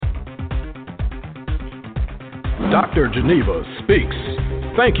Dr. Geneva Speaks.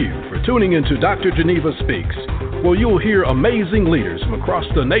 Thank you for tuning into Dr. Geneva Speaks, where you'll hear amazing leaders from across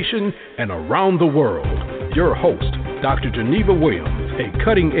the nation and around the world. Your host, Dr. Geneva Williams, a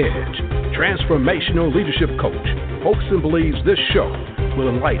cutting-edge, transformational leadership coach, hopes and believes this show will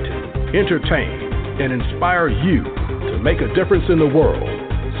enlighten, entertain, and inspire you to make a difference in the world.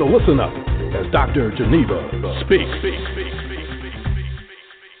 So listen up as Dr. Geneva speaks.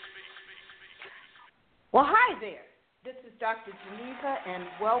 Well, hi there. This is Dr. Geneva, and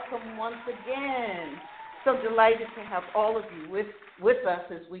welcome once again. So delighted to have all of you with us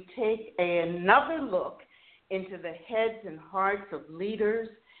as we take another look into the heads and hearts of leaders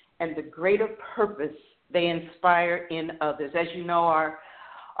and the greater purpose they inspire in others. As you know, our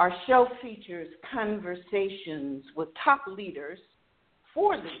show features conversations with top leaders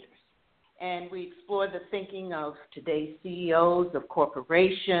for leaders. And we explore the thinking of today's CEOs of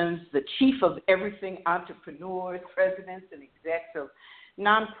corporations, the chief of everything entrepreneurs, presidents and execs of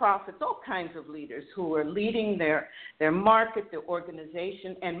nonprofits, all kinds of leaders who are leading their market, their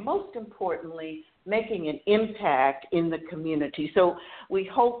organization, and most importantly, making an impact in the community. So we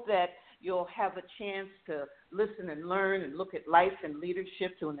hope that you'll have a chance to listen and learn and look at life and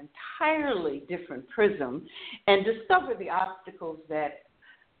leadership through an entirely different prism and discover the obstacles that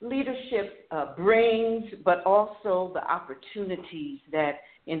leadership brings, but also the opportunities that,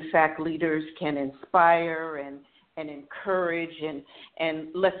 in fact, leaders can inspire and encourage. And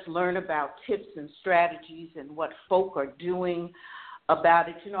let's learn about tips and strategies and what folk are doing about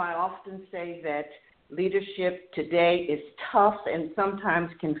it. You know, I often say that leadership today is tough and sometimes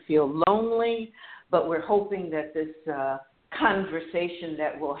can feel lonely, but we're hoping that this conversation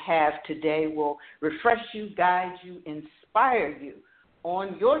that we'll have today will refresh you, guide you, inspire you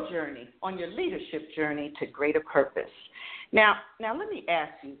on your journey, on your leadership journey to greater purpose. Now let me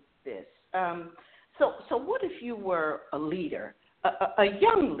ask you this. So what if you were a leader, a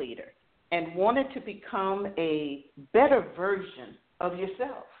young leader, and wanted to become a better version of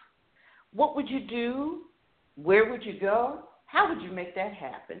yourself? What would you do? Where would you go? How would you make that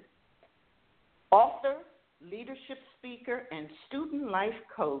happen? Author, leadership speaker, and student life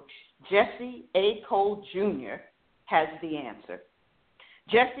coach Jesse A. Cole Jr. has the answer.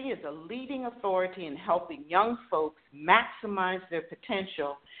 Jesse is a leading authority in helping young folks maximize their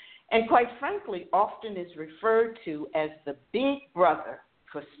potential and, quite frankly, often is referred to as the big brother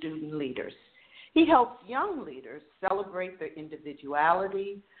for student leaders. He helps young leaders celebrate their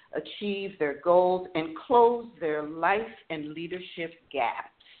individuality, achieve their goals, and close their life and leadership gaps.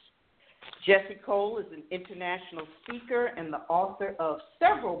 Jesse Cole is an international speaker and the author of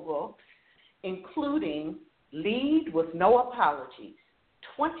several books, including Lead with No Apologies,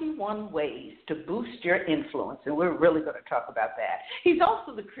 21 Ways to Boost Your Influence, and we're really going to talk about that. He's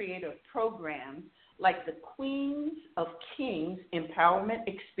also the creator of programs like the Queens of Kings Empowerment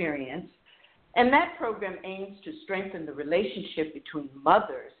Experience, and that program aims to strengthen the relationship between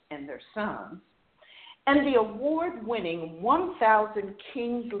mothers and their sons, and the award-winning 1000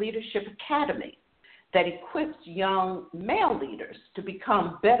 Kings Leadership Academy that equips young male leaders to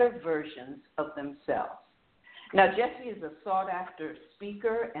become better versions of themselves. Now, Jesse is a sought-after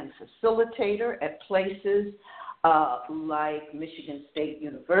speaker and facilitator at places like Michigan State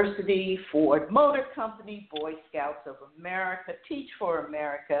University, Ford Motor Company, Boy Scouts of America, Teach for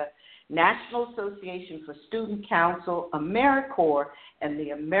America, National Association for Student Council, AmeriCorps, and the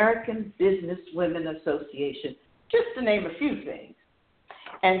American Business Women Association, just to name a few things.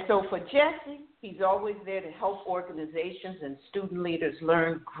 And so for Jesse, he's always there to help organizations and student leaders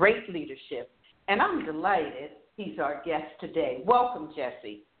learn great leadership. And I'm delighted he's our guest today. Welcome,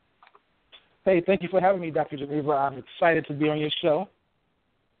 Jesse. Hey, thank you for having me, Dr. Geneva. I'm excited to be on your show.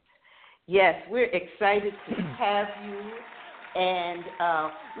 Yes, we're excited to have you. And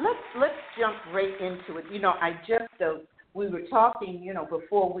let's jump right into it. You know, we were talking,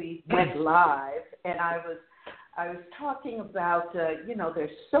 before we went live, and I was talking about, there's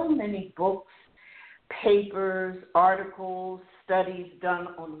so many books, papers, articles, studies done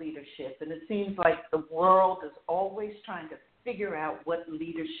on leadership, and it seems like the world is always trying to figure out what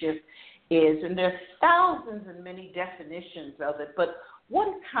leadership is, and there's thousands and many definitions of it, but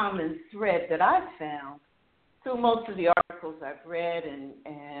one common thread that I've found through most of the articles I've read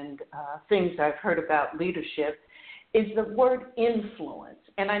and things I've heard about leadership is the word influence.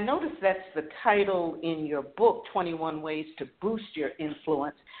 And I noticed that's the title in your book, 21 Ways to Boost Your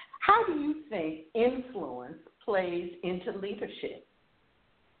Influence. How do you think influence plays into leadership?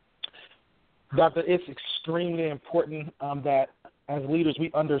 Doctor, it's extremely important that as leaders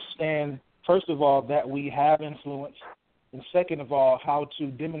we understand, first of all, that we have influence, and second of all, how to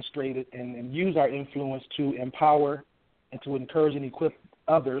demonstrate it and use our influence to empower and to encourage and equip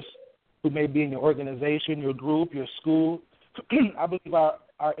others who may be in your organization, your group, your school. I believe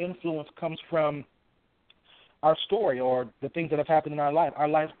our influence comes from our story or the things that have happened in our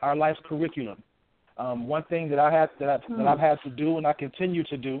life's curriculum. One thing that I've had to do and I continue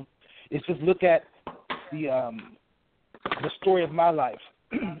to do is just look at the story of my life,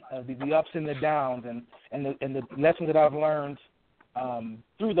 the ups and the downs, and the lessons that I've learned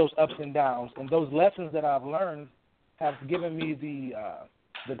through those ups and downs. And those lessons that I've learned have given me the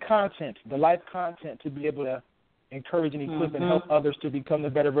content, the life content, to be able to encourage and equip and help others to become the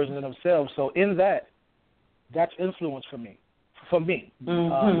better version of themselves. So in that's influence for me.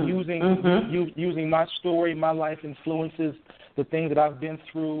 Using my story, my life influences, the things that I've been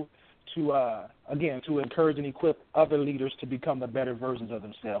through to encourage and equip other leaders to become the better versions of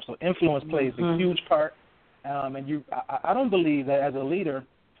themselves. So influence plays a huge part. And I don't believe that as a leader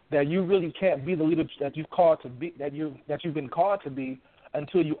that you really can't be the leader that you've been called to be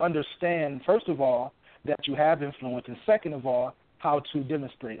until you understand, first of all, that you have influence, and second of all, how to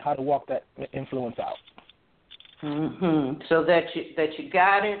demonstrate, how to walk that influence out. So that you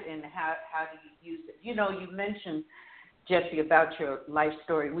got it, and how do you use it? You know, you mentioned, Jesse, about your life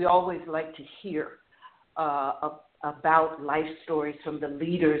story. We always like to hear about life stories from the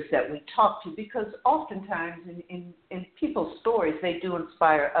leaders that we talk to, because oftentimes in people's stories, they do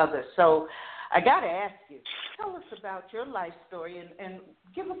inspire others. So I got to ask you, tell us about your life story and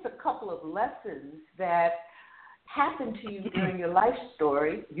give us a couple of lessons that happened to you during your life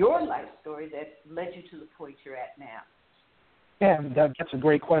story that led you to the point you're at now. Yeah, that's a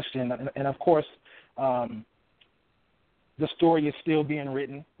great question. And of course, the story is still being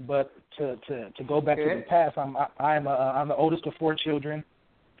written, but to go back to the past, I'm the oldest of 4 children.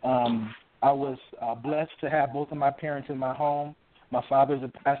 I was blessed to have both of my parents in my home. My father is a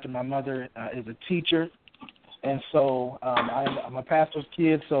pastor. My mother is a teacher. And so I'm a pastor's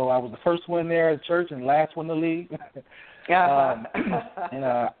kid, so I was the first one there at church and last one to leave. And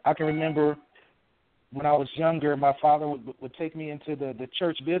I can remember when I was younger, my father would take me into the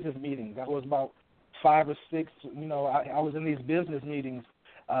church business meetings. I was about 5 or 6. You know, I was in these business meetings,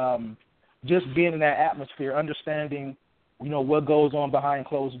 just being in that atmosphere, understanding, you know, what goes on behind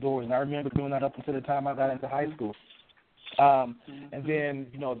closed doors. And I remember doing that up until the time I got into high school. And then,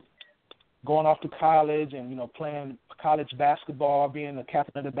 you know, going off to college and, you know, playing college basketball, being the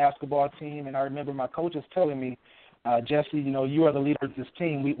captain of the basketball team. And I remember my coaches telling me, Jesse, you know, you are the leader of this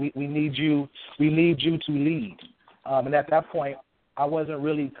team. We need you to lead. And at that point, I wasn't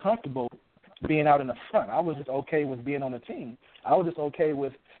really comfortable being out in the front. I was just okay with being on the team. I was just okay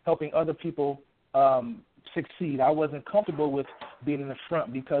with helping other people succeed. I wasn't comfortable with being in the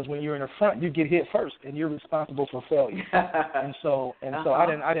front, because when you're in the front, you get hit first and you're responsible for failure. and so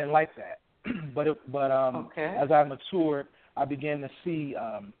I didn't like that. But as I matured, I began to see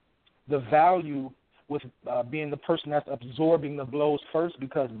the value with being the person that's absorbing the blows first,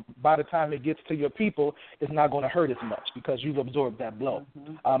 because by the time it gets to your people, it's not going to hurt as much because you've absorbed that blow.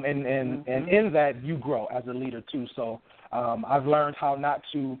 And in that, you grow as a leader too. So I've learned how not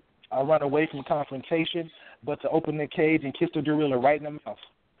to run away from confrontation, but to open the cage and kiss the gorilla right in the mouth.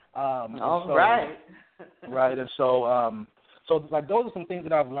 Right. And so like those are some things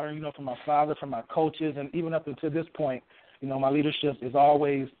that I've learned, you know, from my father, from my coaches, and even up until this point, you know, my leadership is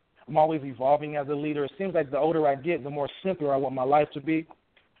I'm always evolving as a leader. It seems like the older I get, the more simpler I want my life to be.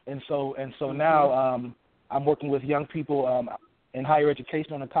 And so now I'm working with young people in higher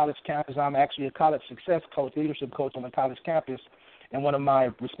education on the college campus. I'm actually a college success coach, leadership coach on the college campus. And one of my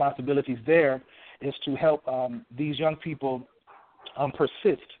responsibilities there is to help these young people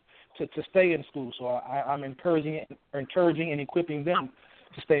persist, to stay in school. So I'm encouraging and equipping them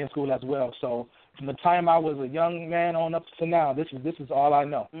to stay in school as well. So from the time I was a young man on up to now, this is all I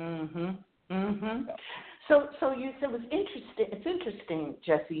know. So you said it's interesting,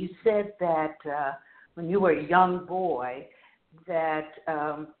 Jesse. You said that when you were a young boy, that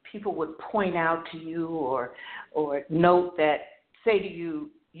people would point out to you or note that, say to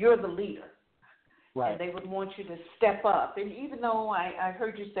you, you're the leader. Right. And they would want you to step up. And even though I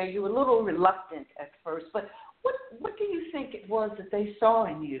heard you say you were a little reluctant at first, but what do you think it was that they saw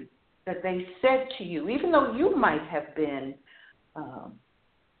in you, that they said to you, even though you might have been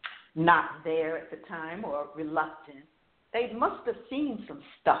not there at the time or reluctant, they must have seen some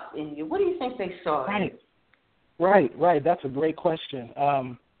stuff in you. What do you think they saw in you? Right. That's a great question.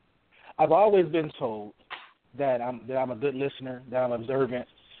 I've always been told that I'm a good listener, that I'm observant,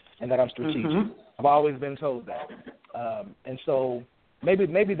 and that I'm strategic. I've always been told that. And so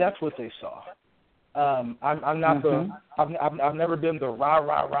maybe that's what they saw. I'm not I've never been the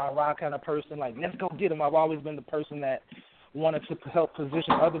rah kind of person. Like, let's go get them. I've always been the person that wanted to help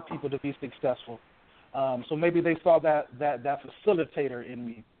position other people to be successful. So maybe they saw that facilitator in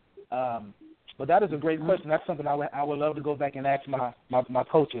me. But that is a great question. That's something I would love to go back and ask my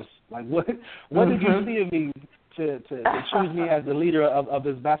coaches. Like, what did you see in me to choose me as the leader of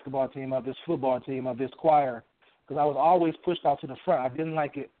this basketball team, of this football team, of this choir? Because I was always pushed out to the front. I didn't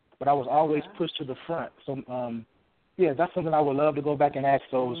like it, but I was always pushed to the front. So, that's something I would love to go back and ask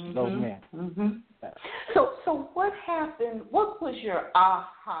those men. So what happened? What was your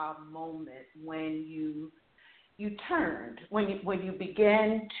aha moment when you turned, when you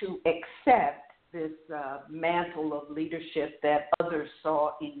began to accept this mantle of leadership that others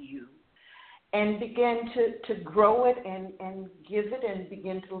saw in you, and began to grow it and give it and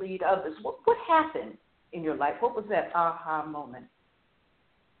begin to lead others? What happened in your life? What was that aha moment?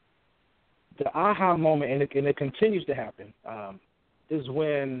 The aha moment, and it continues to happen, is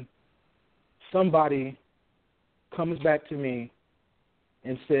when somebody comes back to me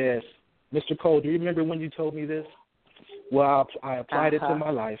and says, Mr. Cole, do you remember when you told me this? Well, I applied it to my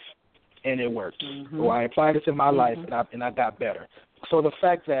life, and it worked. Or I applied it to my life, and I got better. So the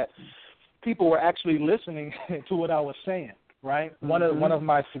fact that people were actually listening to what I was saying, right? One of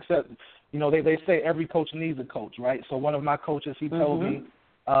my success, they say every coach needs a coach, right? So one of my coaches, he told me,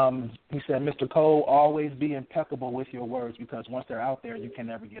 he said, Mr. Cole, always be impeccable with your words, because once they're out there, you can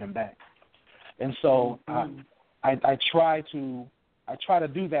never get them back. And so I try to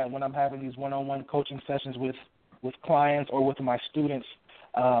do that when I'm having these one-on-one coaching sessions with clients or with my students,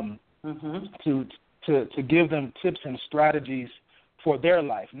 to give them tips and strategies for their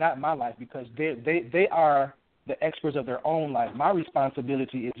life, not my life, because they are the experts of their own life. My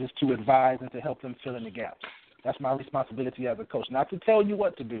responsibility is just to advise and to help them fill in the gaps. That's my responsibility as a coach, not to tell you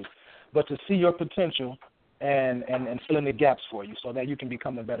what to do, but to see your potential and fill in the gaps for you so that you can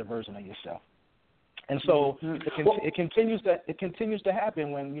become a better version of yourself. And so it continues to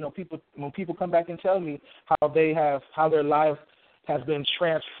happen when people come back and tell me how their life has been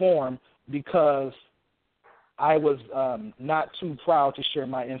transformed because I was not too proud to share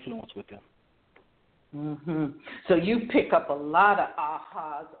my influence with them. So you pick up a lot of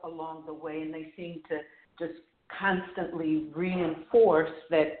ahas along the way, and they seem to just constantly reinforce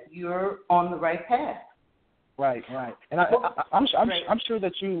that you're on the right path. Right. And I'm sure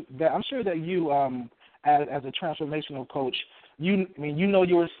that you as a transformational coach, you know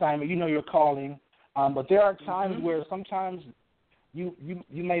your assignment, you know your calling, but there are times where sometimes you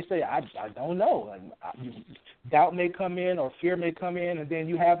may say, I don't know. Doubt may come in or fear may come in, and then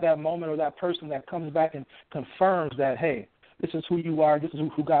you have that moment or that person that comes back and confirms that, hey, this is who you are, this is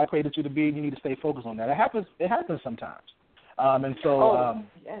who God created you to be, and you need to stay focused on that. It happens sometimes. And so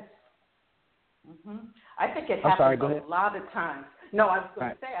yes. I think it happens a lot of times. No, I was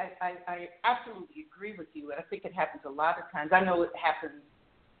going to say I absolutely agree with you. I think it happens a lot of times. I know it's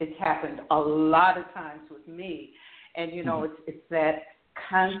happened a lot of times with me. And, it's that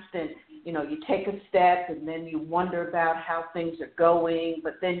constant, you take a step and then you wonder about how things are going,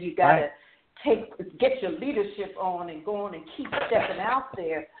 but then you got to get your leadership on and go on and keep stepping out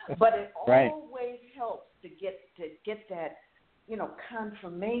there. But it always helps to get that,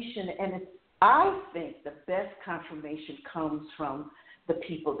 confirmation. And I think the best confirmation comes from the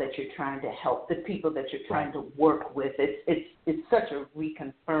people that you're trying to help, the people that you're trying to work with. It's such a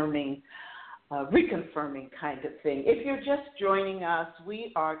reconfirming kind of thing. If you're just joining us,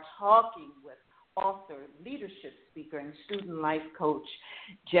 we are talking with author, leadership speaker, and student life coach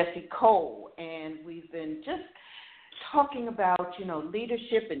Jesse Cole, and we've been just talking about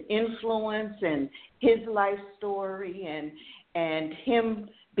leadership and influence and his life story and him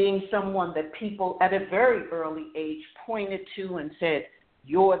being someone that people at a very early age pointed to and said,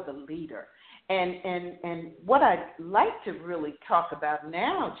 you're the leader. And what I'd like to really talk about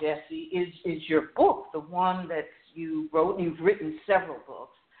now, Jesse, is your book, the one that you wrote. You've written several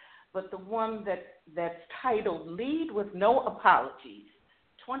books, but the one that's titled Lead with No Apologies,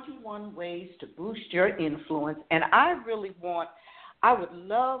 21 Ways to Boost Your Influence. And I would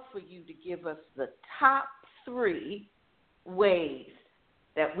love for you to give us the top 3 ways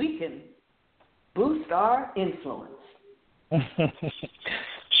that we can boost our influence.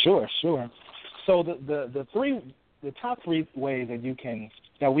 Sure. So the top 3 ways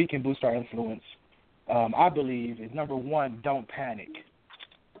that we can boost our influence, I believe, is number 1, don't panic.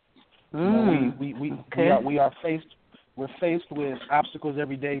 We're faced with obstacles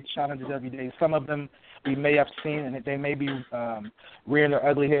every day, challenges every day. Some of them we may have seen, and they may be rearing their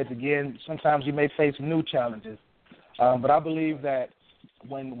ugly heads again. Sometimes you may face new challenges. But I believe that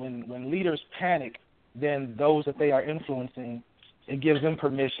when leaders panic, then those that they are influencing, it gives them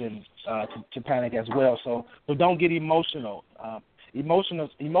permission to panic as well. So don't get emotional.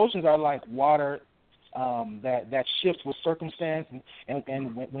 Emotions are like water that shifts with circumstance,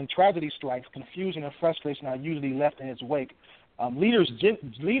 and when tragedy strikes, confusion and frustration are usually left in its wake. Leaders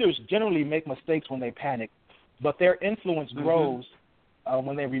generally make mistakes when they panic, but their influence grows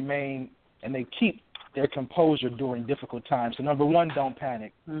when they remain and they keep their composure during difficult times. So number one, don't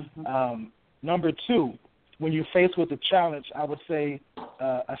panic. Number two, when you're faced with a challenge, I would say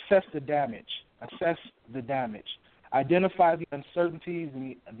assess the damage. Identify the uncertainties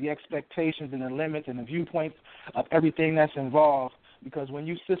and the expectations and the limits and the viewpoints of everything that's involved, because when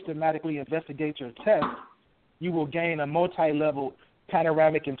you systematically investigate your test, you will gain a multi-level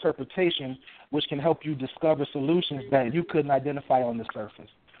panoramic interpretation which can help you discover solutions that you couldn't identify on the surface.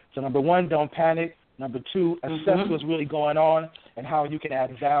 So number one, don't panic. Number two, assess what's really going on and how you can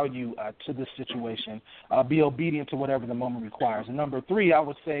add value to this situation. Be obedient to whatever the moment requires. And number three, I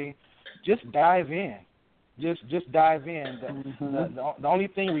would say just dive in. Just dive in. The only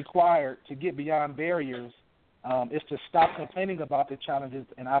thing required to get beyond barriers is to stop complaining about the challenges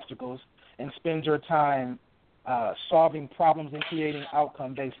and obstacles and spend your time solving problems and creating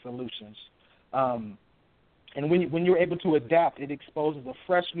outcome-based solutions. And when you're able to adapt, it exposes a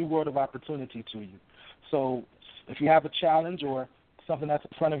fresh new world of opportunity to you. So if you have a challenge or something that's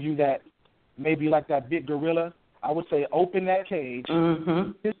in front of you that may be like that big gorilla, I would say open that cage,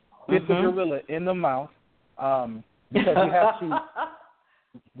 hit the gorilla in the mouth, because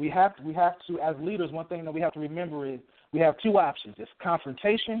we have to, as leaders, one thing that we have to remember is we have two options. It's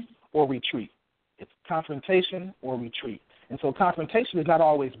confrontation or retreat. And so confrontation is not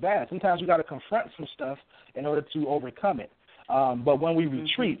always bad. Sometimes we got to confront some stuff in order to overcome it. But when we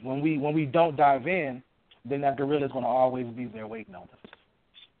retreat, when we don't dive in, then that gorilla is going to always be there waiting on us.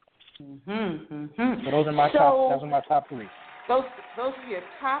 So those are my top three. Those are your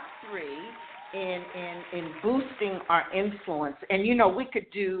top three in boosting our influence. And we could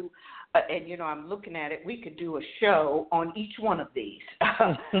do. And, I'm looking at it, we could do a show on each one of these,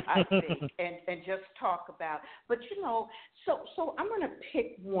 I think, and just talk about. But, so I'm going to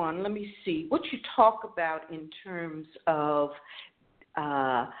pick one. Let me see. What you talk about in terms of,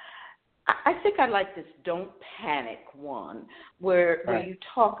 I think I like this don't panic one, where you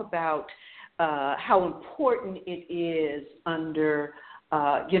talk about how important it is under,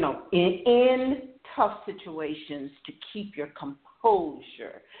 in tough situations to keep your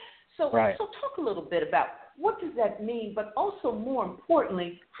composure. So talk a little bit about what does that mean, but also more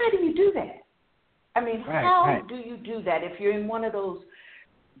importantly, how do you do that? I mean, how do you do that if you're in one of those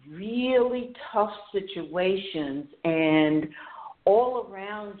really tough situations and all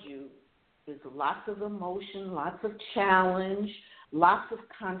around you is lots of emotion, lots of challenge, lots of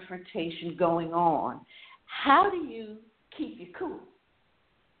confrontation going on? How do you keep you cool?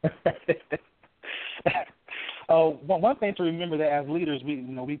 One thing to remember that as leaders,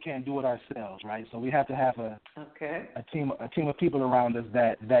 we can't do it ourselves, right? So we have to have a team of people around us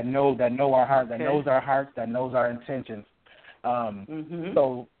that know our heart, that knows our hearts, that knows our intentions.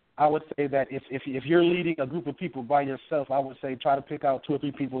 So I would say that if you're leading a group of people by yourself, I would say try to pick out 2 or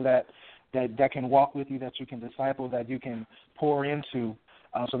 3 people that can walk with you, that you can disciple, that you can pour into,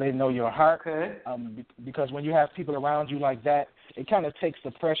 so they know your heart. Because when you have people around you like that, it kind of takes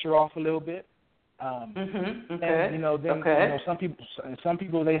the pressure off a little bit. And some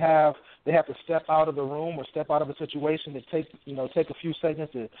people they have to step out of the room or step out of a situation to take a few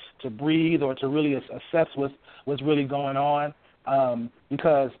seconds to breathe or to really assess what's really going on.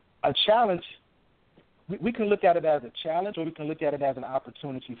 Because a challenge, we can look at it as a challenge or we can look at it as an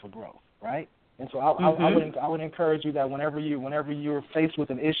opportunity for growth, right? And so I would encourage you that whenever you're faced with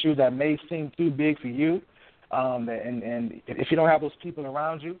an issue that may seem too big for you, and if you don't have those people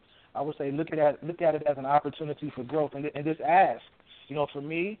around you, I would say look at it as an opportunity for growth, and just ask. For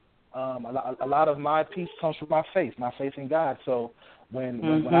me, a lot of my peace comes from my faith in God. So when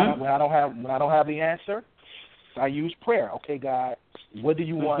I don't have the answer, I use prayer. Okay, God, what do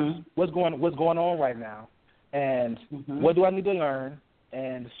you want? What's going on right now, and what do I need to learn,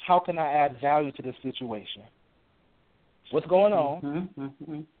 and how can I add value to this situation? What's going on?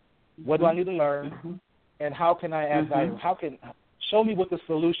 What do I need to learn, and how can I add value? Show me what the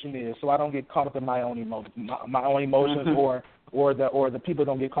solution is, so I don't get caught up in my own emotions, or the people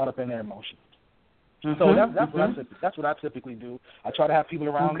don't get caught up in their emotions. So that's what I typically do. I try to have people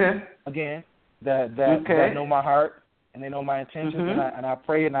around me again that know my heart and they know my intentions, and I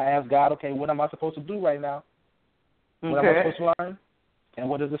pray and I ask God, okay, what am I supposed to do right now? What am I supposed to learn, and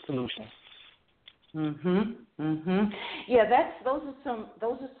what is the solution? Yeah, those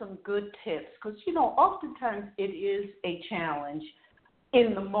are some good tips, because oftentimes it is a challenge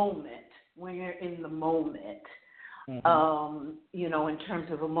in the moment, when you're in the moment. In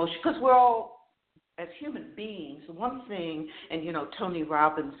terms of emotion, because we're all, as human beings, one thing, and Tony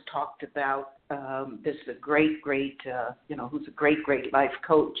Robbins talked about this, a great, who's a great life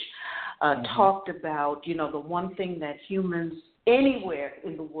coach, talked about, the one thing that humans anywhere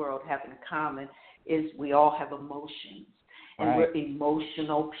in the world have in common is we all have emotions, and we're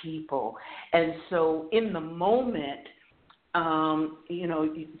emotional people. And so in the moment,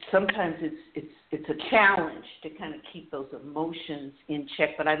 sometimes it's a challenge to kind of keep those emotions in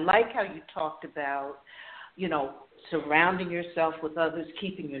check. But I like how you talked about, surrounding yourself with others,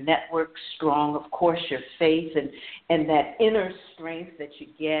 keeping your network strong, of course, your faith and that inner strength that you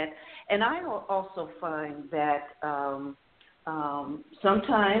get. And I also find that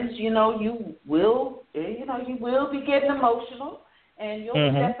sometimes, you will be getting emotional, and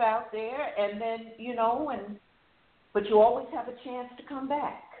you'll step out there, and then, but you always have a chance to come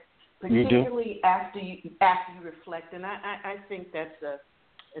back, particularly after you reflect. And I think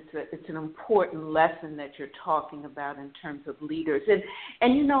it's an important lesson that you're talking about in terms of leaders.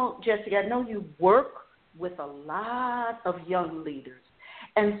 And Jessica, I know you work with a lot of young leaders,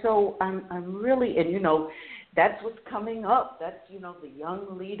 and so I'm really, and that's what's coming up. That's the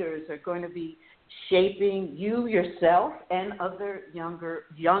young leaders are going to be shaping you yourself, and other younger,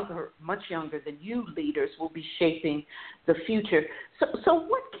 much younger than you leaders will be shaping the future. So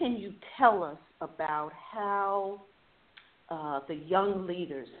what can you tell us about how the young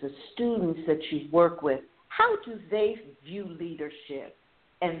leaders, the students that you work with, how do they view leadership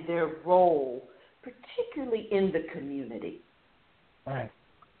and their role, particularly in the community? Right.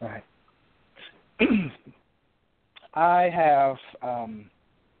 I have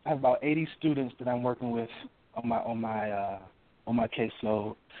about 80 students that I'm working with on my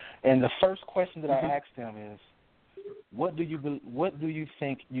caseload, and the first question that I ask them is, what do you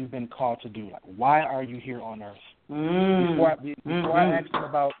think you've been called to do? Like, why are you here on earth? Before I ask them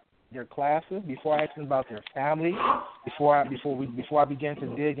about their classes, before I ask them about their family, before I begin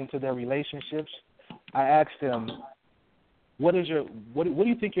to dig into their relationships, I ask them, what do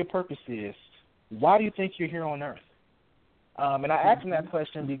you think your purpose is? Why do you think you're here on earth? And I ask them that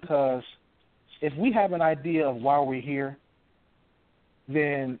question because if we have an idea of why we're here,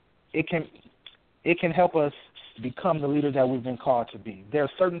 then it can help us become the leader that we've been called to be. There are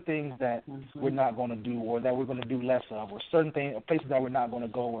certain things that we're not going to do, or that we're going to do less of, or certain things, or places that we're not going to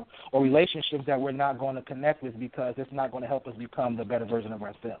go, or relationships that we're not going to connect with because it's not going to help us become the better version of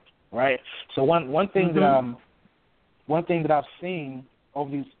ourselves, right? So one thing that I've seen over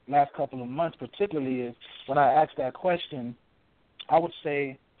these last couple of months particularly is when I ask that question, I would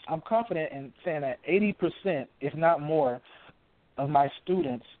say I'm confident in saying that 80%, if not more, of my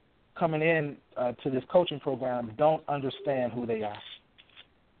students coming in to this coaching program don't understand who they are,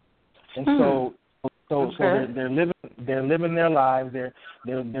 and so they're living their lives. They're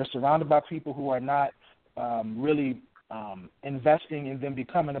surrounded by people who are not really investing in them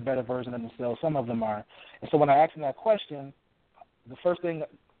becoming a better version of themselves. Some of them are, and so when I ask them that question, the first thing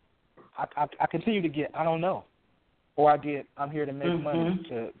I continue to get, I don't know. Or I get, I'm here to make money.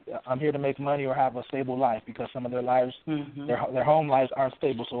 I'm here to make money or have a stable life, because some of their lives, their home lives aren't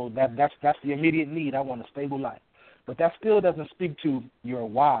stable. So that's the immediate need. I want a stable life. But that still doesn't speak to your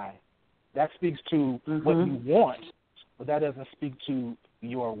why. That speaks to what you want, but that doesn't speak to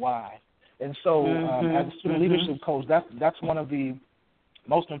your why. And so, as a student leadership coach, that's one of the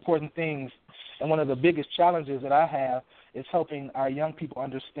most important things, and one of the biggest challenges that I have is helping our young people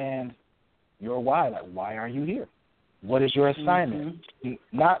understand your why. Like, why are you here? What is your assignment?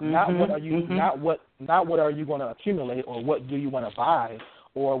 Not what are you not what are you going to accumulate, or what do you want to buy,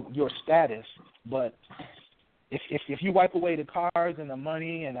 or your status, but if you wipe away the cars and the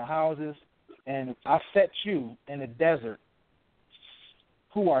money and the houses, and I set you in the desert,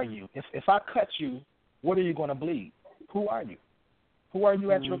 who are you? If I cut you, what are you going to bleed? Who are you? Who are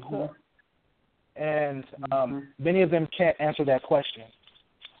you at your core? And many of them can't answer that question.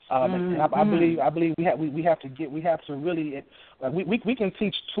 And I believe we have to really we can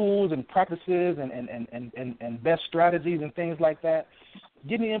teach tools and practices and best strategies and things like that.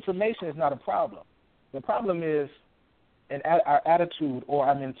 Getting information is not a problem. The problem is our attitude or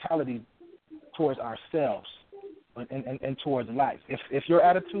our mentality towards ourselves and towards life. If your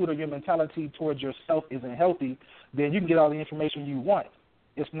attitude or your mentality towards yourself isn't healthy, then you can get all the information you want.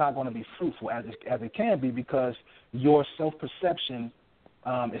 It's not going to be fruitful as it can be, because your self-perception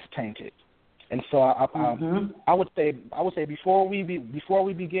is tainted. And so I would say before we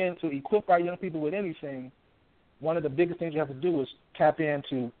begin to equip our young people with anything, one of the biggest things you have to do is tap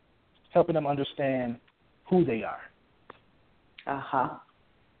into helping them understand who they are.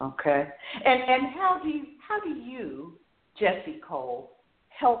 Okay. And how do you, Jesse Cole,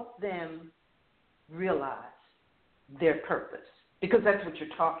 help them realize their purpose? Because that's what you're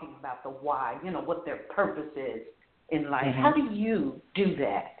talking about, the why, what their purpose is in life. Mm-hmm. How do you do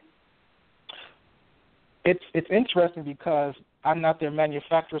that? It's interesting because I'm not their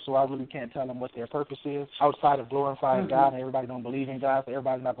manufacturer, so I really can't tell them what their purpose is outside of glorifying God. And everybody don't believe in God, so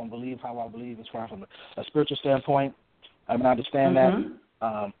everybody's not going to believe how I believe as far from a spiritual standpoint. I mean, I understand that,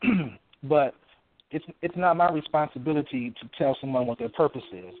 but it's not my responsibility to tell someone what their purpose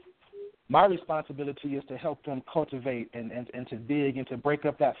is. My responsibility is to help them cultivate and to dig and to break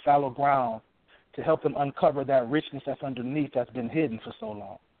up that fallow ground, to help them uncover that richness that's underneath that's been hidden for so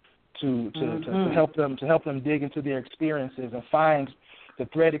long. To help them dig into their experiences and find the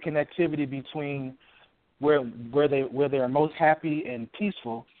thread of connectivity between where they are most happy and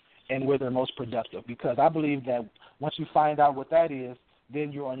peaceful and where they're most productive. Because I believe that once you find out what that is,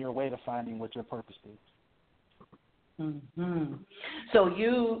 then you're on your way to finding what your purpose is. So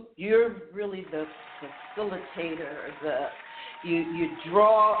you're really the facilitator. You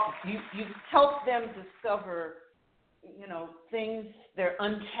help them discover things, their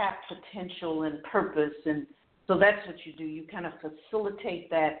untapped potential and purpose, and so that's what you do. You kind of facilitate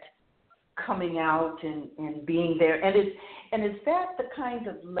that coming out and being there. And is that the kind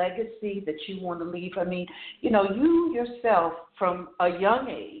of legacy that you want to leave? I mean, you yourself from a young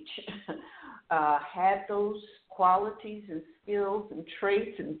age had those qualities and skills and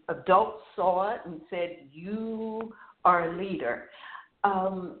traits, and adults saw it and said, you are a leader.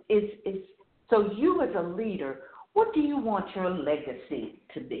 So you as a leader, what do you want your legacy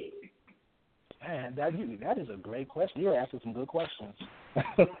to be? Man, that is a great question. You're asking some good questions.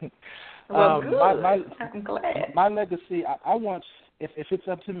 Well, good. I'm glad. My legacy, I want, if it's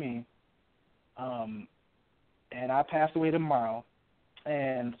up to me, and I pass away tomorrow,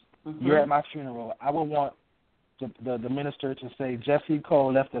 and you're at my funeral, I would want the minister to say, Jesse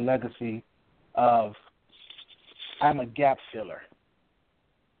Cole left a legacy of, I'm a gap filler.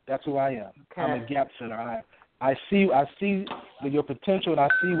 That's who I am. Okay. I'm a gap filler. I see your potential, and I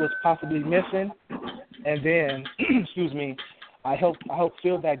see what's possibly missing, and then, I help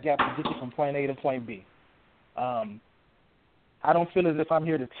fill that gap to get you from point A to point B. I don't feel as if I'm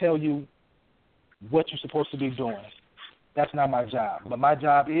here to tell you what you're supposed to be doing. That's not my job. But my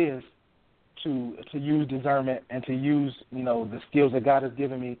job is to use discernment and to use the skills that God has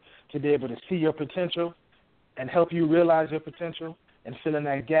given me to be able to see your potential and help you realize your potential and fill in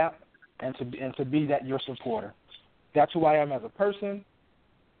that gap. And to be that your supporter. That's who I am as a person.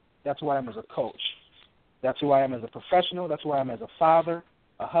 That's who I am as a coach. That's who I am as a professional. That's who I am as a father,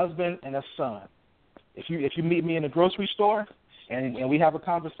 a husband, and a son. If you meet me in the grocery store and we have a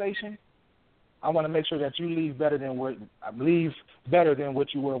conversation, I want to make sure that you leave better than what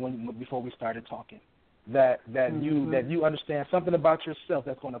you were before we started talking. That you understand something about yourself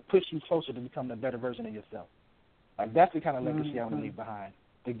that's going to push you closer to becoming a better version of yourself. Like that's the kind of legacy I want to leave behind.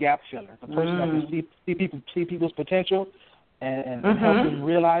 The gap filler, the person that can see people's potential and help them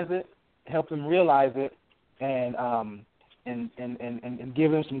realize it, and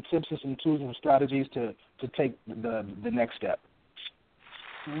give them some tips and some tools and strategies to take the next step.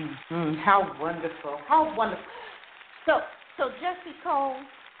 How wonderful! How wonderful! So Jesse Cole,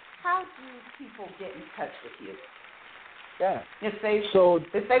 how do people get in touch with you? Yeah. If they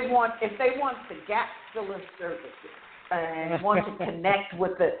want the gap filler services and want to connect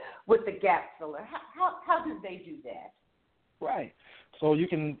with the gap filler, how do they do that? Right. So you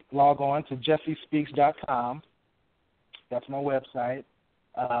can log on to jessespeaks.com. That's my website.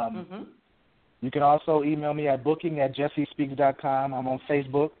 You can also email me at booking@jessespeaks.com. I'm on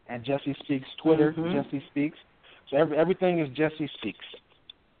Facebook at Jesse Speaks, Twitter, Jesse Speaks. So everything is Jesse Speaks.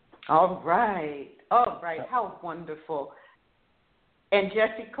 All right. How wonderful. And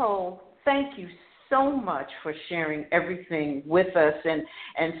Jesse Cole, thank you so much for sharing everything with us, and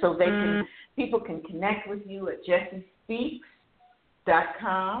so people can connect with you at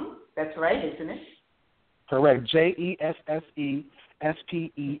jessespeaks.com. That's right, isn't it? Correct. JESSESPEAKS.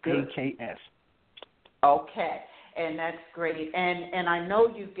 Okay, and that's great. And I know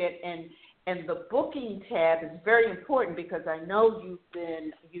you get and the booking tab is very important because I know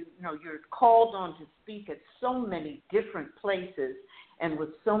you're called on to speak at so many different places and with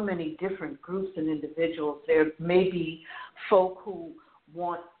so many different groups and individuals. There may be folk who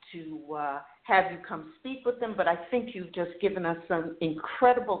want to have you come speak with them, but I think you've just given us some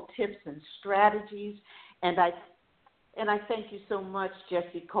incredible tips and strategies, and I thank you so much,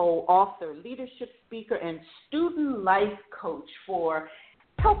 Jessie Cole, author, leadership speaker, and student life coach, for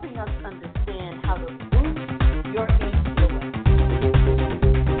helping us understand how to boost your influence.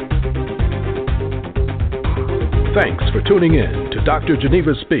 Thanks for tuning in to Dr.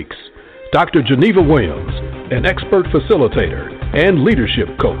 Geneva Speaks. Dr. Geneva Williams, an expert facilitator and leadership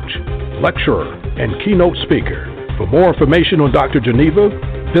coach, lecturer, and keynote speaker. For more information on Dr. Geneva,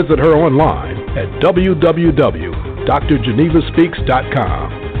 visit her online at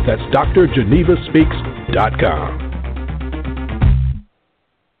www.drgenevaspeaks.com. That's drgenevaspeaks.com.